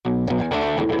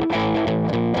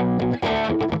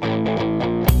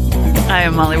I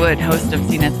am Molly Wood, host of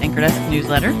CNET's Anchor Desk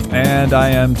newsletter. And I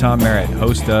am Tom Merritt,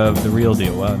 host of The Real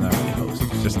Deal. Well, not really host,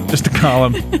 it's just a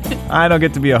column. I don't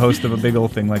get to be a host of a big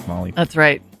old thing like Molly. That's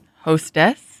right.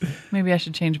 Hostess? Maybe I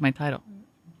should change my title.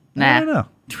 Nah. I don't know.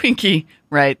 Twinkie.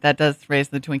 Right, that does raise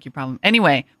the Twinkie problem.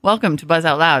 Anyway, welcome to Buzz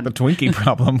Out Loud. The Twinkie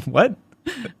problem. What?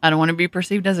 I don't want to be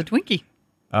perceived as a Twinkie.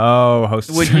 Oh,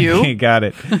 host. Would you? Got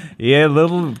it. Yeah,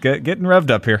 getting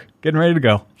revved up here. Getting ready to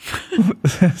go.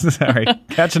 Sorry.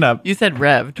 Catching up. You said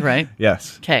revved, right?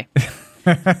 Yes. Okay.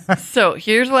 So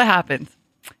here's what happens.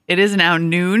 It is now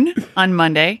noon on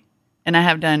Monday, and I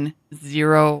have done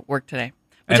zero work today.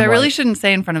 Which And I really why? shouldn't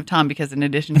say in front of Tom, because in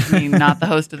addition to being not the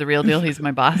host of The Real Deal, he's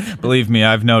my boss. Believe me,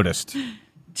 I've noticed.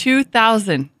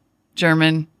 2,000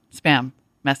 German spam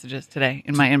messages today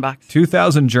in my inbox.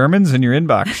 2,000 Germans in your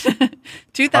inbox.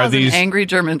 2,000 these angry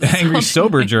Germans. Angry,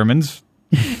 sober Germans.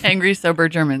 Angry, sober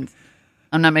Germans.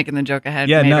 I'm not making the joke I had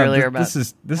Yeah, made no, earlier about this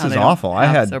is how they don't awful.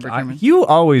 have sober Germans. You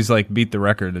always beat the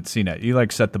record at CNET. You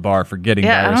set the bar for getting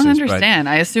viruses. I don't understand.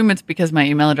 I assume it's because my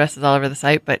email address is all over the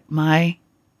site, but my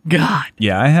God.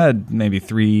 Yeah, I had maybe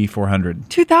 400.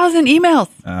 2,000 emails.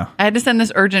 Oh. I had to send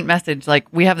this urgent message.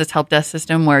 We have this help desk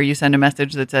system where you send a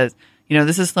message that says,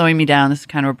 this is slowing me down. This is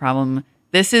kind of a problem.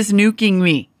 This is nuking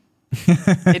me.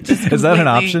 It just Is that an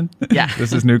option? Yeah.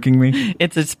 This is nuking me?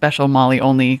 It's a special Molly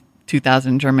only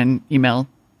 2,000 German email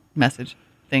message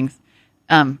things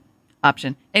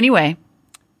option. Anyway,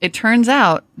 it turns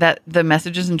out that the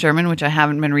messages in German, which I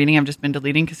haven't been reading, I've just been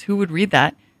deleting because who would read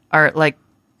that, are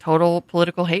total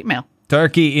political hate mail.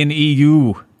 Turkey in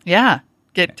EU. Yeah.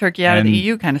 Get Turkey out of the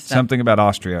EU kind of stuff. Something about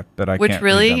Austria that I Which can't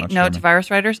really, read that much note to German. virus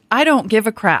writers, I don't give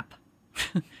a crap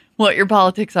what your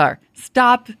politics are.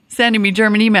 Stop sending me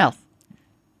German emails.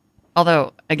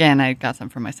 Although, again, I got some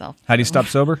for myself. How do you stop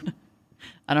sober?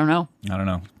 I don't know. I don't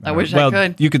know. I wish I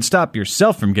could. You could stop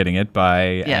yourself from getting it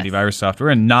by antivirus software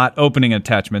and not opening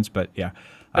attachments, but yeah.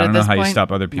 I don't know how you stop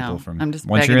other people from... I'm just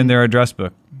once begging. you're in their address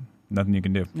book, nothing you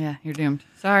can do. Yeah, you're doomed.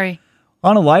 Sorry.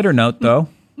 On a lighter note, though,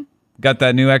 got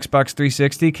that new Xbox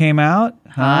 360 came out.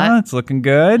 Hot. It's looking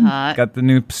good. Hot. Got the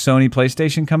new Sony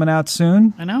PlayStation coming out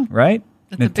soon. I know. Right?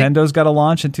 It's a Nintendo's got to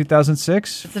launch in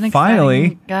 2006. It's an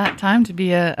Finally. exciting time to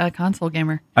be a console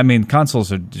gamer. I mean,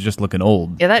 consoles are just looking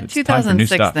old. Yeah, that It's time for new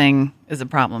 2006 stuff. thing is a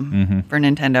problem for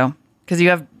Nintendo. Because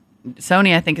you have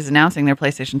Sony, I think, is announcing their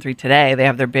PlayStation 3 today. They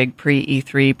have their big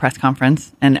pre-E3 press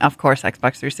conference. And, of course,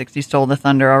 Xbox 360 stole the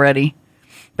thunder already.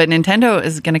 But Nintendo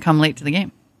is going to come late to the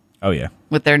game Oh, yeah.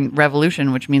 with their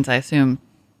Revolution, which means I assume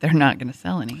they're not going to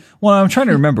sell any. Well, I'm trying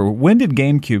to remember. When did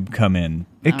GameCube come in?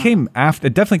 It came after.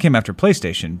 It definitely came after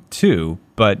PlayStation 2,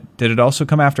 but did it also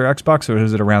come after Xbox, or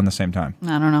was it around the same time?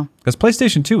 I don't know. Because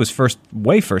PlayStation 2 was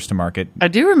way first to market. I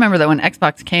do remember that when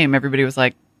Xbox came, everybody was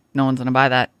like, no one's going to buy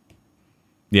that.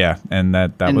 Yeah, and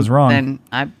that And was wrong. Then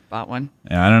I bought one.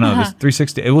 Yeah, I don't know. This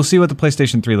 360. We'll see what the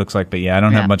PlayStation 3 looks like, but yeah, I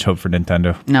don't Yeah. have much hope for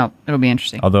Nintendo. No, it'll be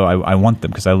interesting. Although I want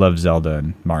them because I love Zelda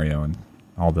and Mario and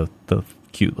all the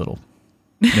cute little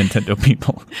Nintendo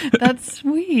people. That's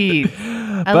sweet.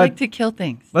 I like to kill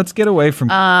things. Let's get away from.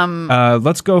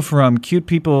 Let's go from cute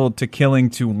people to killing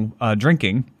to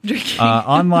drinking.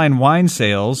 Online wine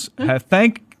sales.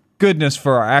 Thank goodness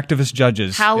for our activist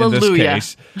judges Hallelujah. in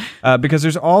this case, because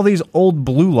there's all these old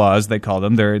blue laws, they call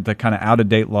them. They're the kind of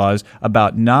out-of-date laws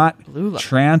about not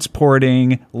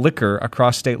transporting liquor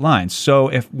across state lines.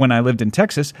 So when I lived in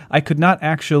Texas, I could not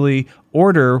actually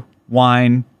order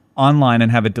wine online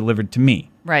and have it delivered to me.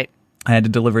 Right. I had to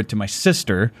deliver it to my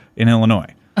sister in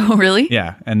Illinois. Oh, really?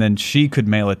 Yeah, and then she could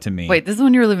mail it to me. Wait, this is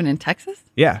when you were living in Texas?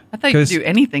 Yeah. I thought you could do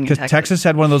anything in Because Texas. Texas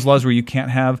had one of those laws where you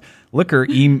can't have liquor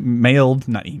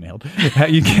not emailed.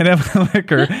 You can't have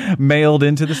liquor mailed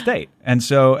into the state. And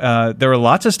so there were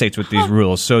lots of states with these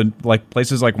rules. So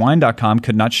places like wine.com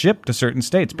could not ship to certain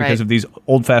states because of these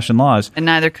old-fashioned laws. And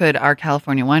neither could our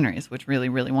California wineries, which really,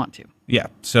 really want to. Yeah.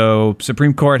 So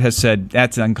Supreme Court has said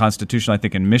that's unconstitutional, I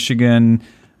think, in Michigan,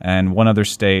 and one other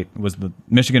state was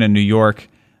Michigan and New York.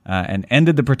 And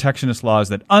ended the protectionist laws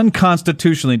that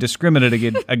unconstitutionally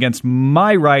discriminated against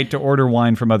my right to order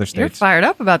wine from other states. You're fired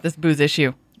up about this booze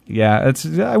issue. Yeah,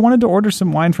 I wanted to order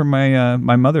some wine from my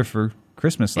my mother for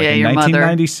Christmas, in your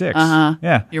 1996. mother.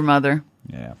 Yeah, Your mother.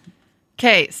 yeah.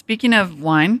 Okay, speaking of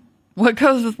wine, what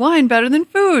goes with wine better than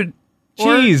food?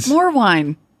 Cheese. Or more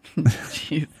wine.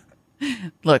 Jeez.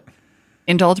 Look,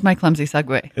 indulge my clumsy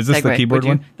segue. Is this the keyboard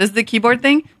one? This is the keyboard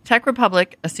thing. Tech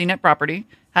Republic, a CNET property,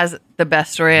 has the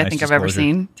best story I Nice think I've ever disclosure.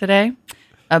 seen today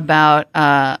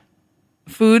about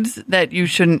foods that you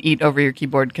shouldn't eat over your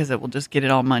keyboard because it will just get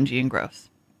it all mungy and gross.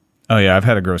 Oh, yeah, I've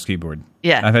had a gross keyboard.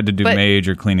 Yeah. I've had to do But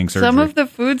major cleaning surgery. Some of the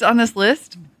foods on this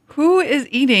list, who is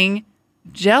eating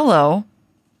Jell-O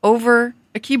over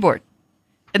a keyboard.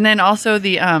 And then also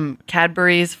the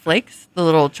Cadbury's Flakes, the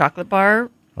little chocolate bar.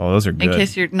 Oh, those are good. In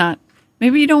case you're not,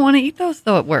 maybe you don't want to eat those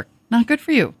though at work. Not good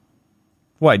for you.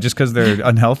 Why? Just because they're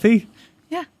unhealthy?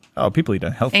 Yeah. Oh, people eat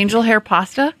unhealthy. Angel hair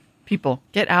pasta. People,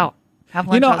 get out. Have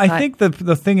lunch outside. I think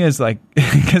the thing is like,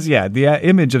 because the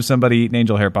image of somebody eating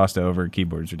angel hair pasta over a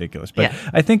keyboard is ridiculous. But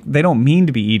I think they don't mean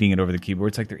to be eating it over the keyboard.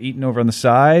 It's like they're eating over on the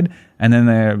side, and then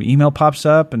their email pops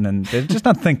up, and then they're just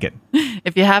not thinking.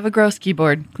 If you have a gross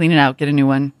keyboard, clean it out, get a new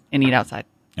one, and eat outside.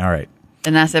 All right.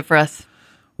 And that's it for us.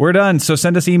 We're done. So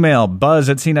send us email,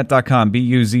 buzz@cnet.com,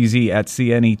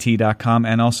 BUZZ@CNET.com,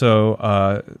 and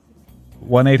also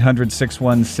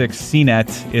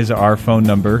 1-800-616-CNET is our phone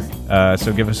number.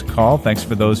 So give us a call. Thanks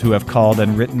for those who have called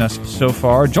and written us so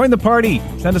far. Join the party.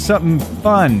 Send us something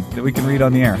fun that we can read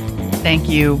on the air. Thank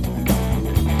you.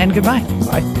 And goodbye.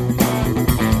 Bye.